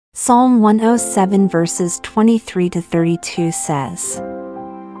Psalm 107 verses 23 to 32 says,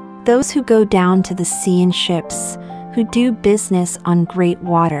 "Those who go down to the sea in ships, who do business on great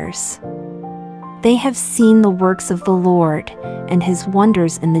waters. They have seen the works of the Lord, and his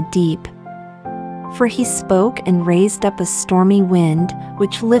wonders in the deep. For he spoke and raised up a stormy wind,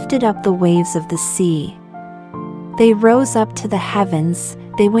 which lifted up the waves of the sea. They rose up to the heavens,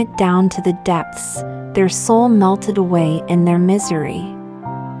 they went down to the depths, their soul melted away in their misery.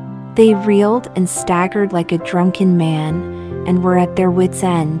 They reeled and staggered like a drunken man, and were at their wits'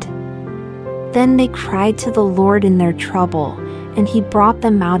 end. Then they cried to the Lord in their trouble, and he brought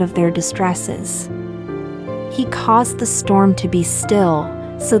them out of their distresses. He caused the storm to be still,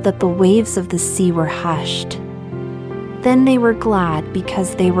 so that the waves of the sea were hushed. Then they were glad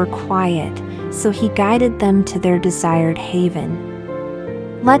because they were quiet, so he guided them to their desired haven.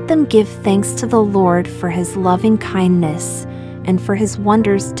 Let them give thanks to the Lord for his loving kindness, and for his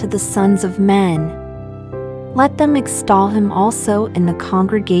wonders to the sons of men. Let them extol him also in the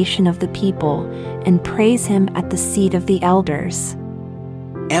congregation of the people, and praise him at the seat of the elders."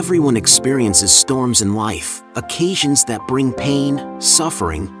 Everyone experiences storms in life, occasions that bring pain,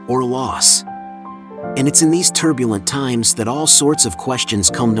 suffering, or loss. And it's in these turbulent times that all sorts of questions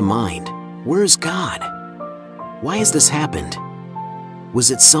come to mind. Where is God? Why has this happened?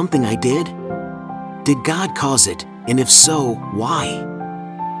 Was it something I did? Did God cause it? And if so, why?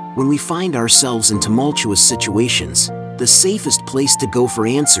 When we find ourselves in tumultuous situations, the safest place to go for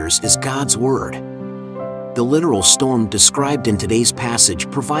answers is God's Word. The literal storm described in today's passage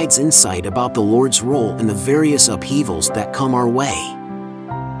provides insight about the Lord's role in the various upheavals that come our way.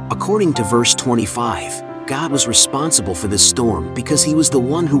 According to verse 25, God was responsible for this storm because he was the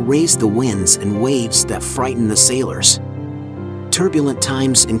one who raised the winds and waves that frightened the sailors. Turbulent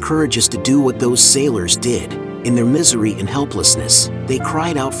times encourage us to do what those sailors did. In their misery and helplessness, they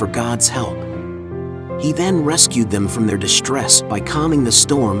cried out for God's help. He then rescued them from their distress by calming the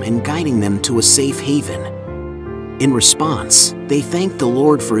storm and guiding them to a safe haven. In response, they thanked the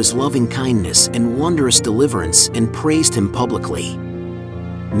Lord for his loving kindness and wondrous deliverance and praised him publicly.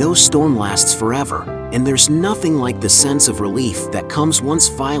 No storm lasts forever, and there's nothing like the sense of relief that comes once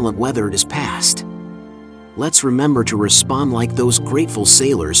violent weather is past. Let's remember to respond like those grateful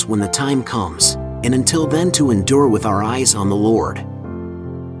sailors when the time comes, and until then to endure with our eyes on the Lord.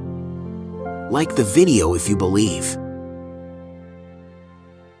 Like the video if you believe.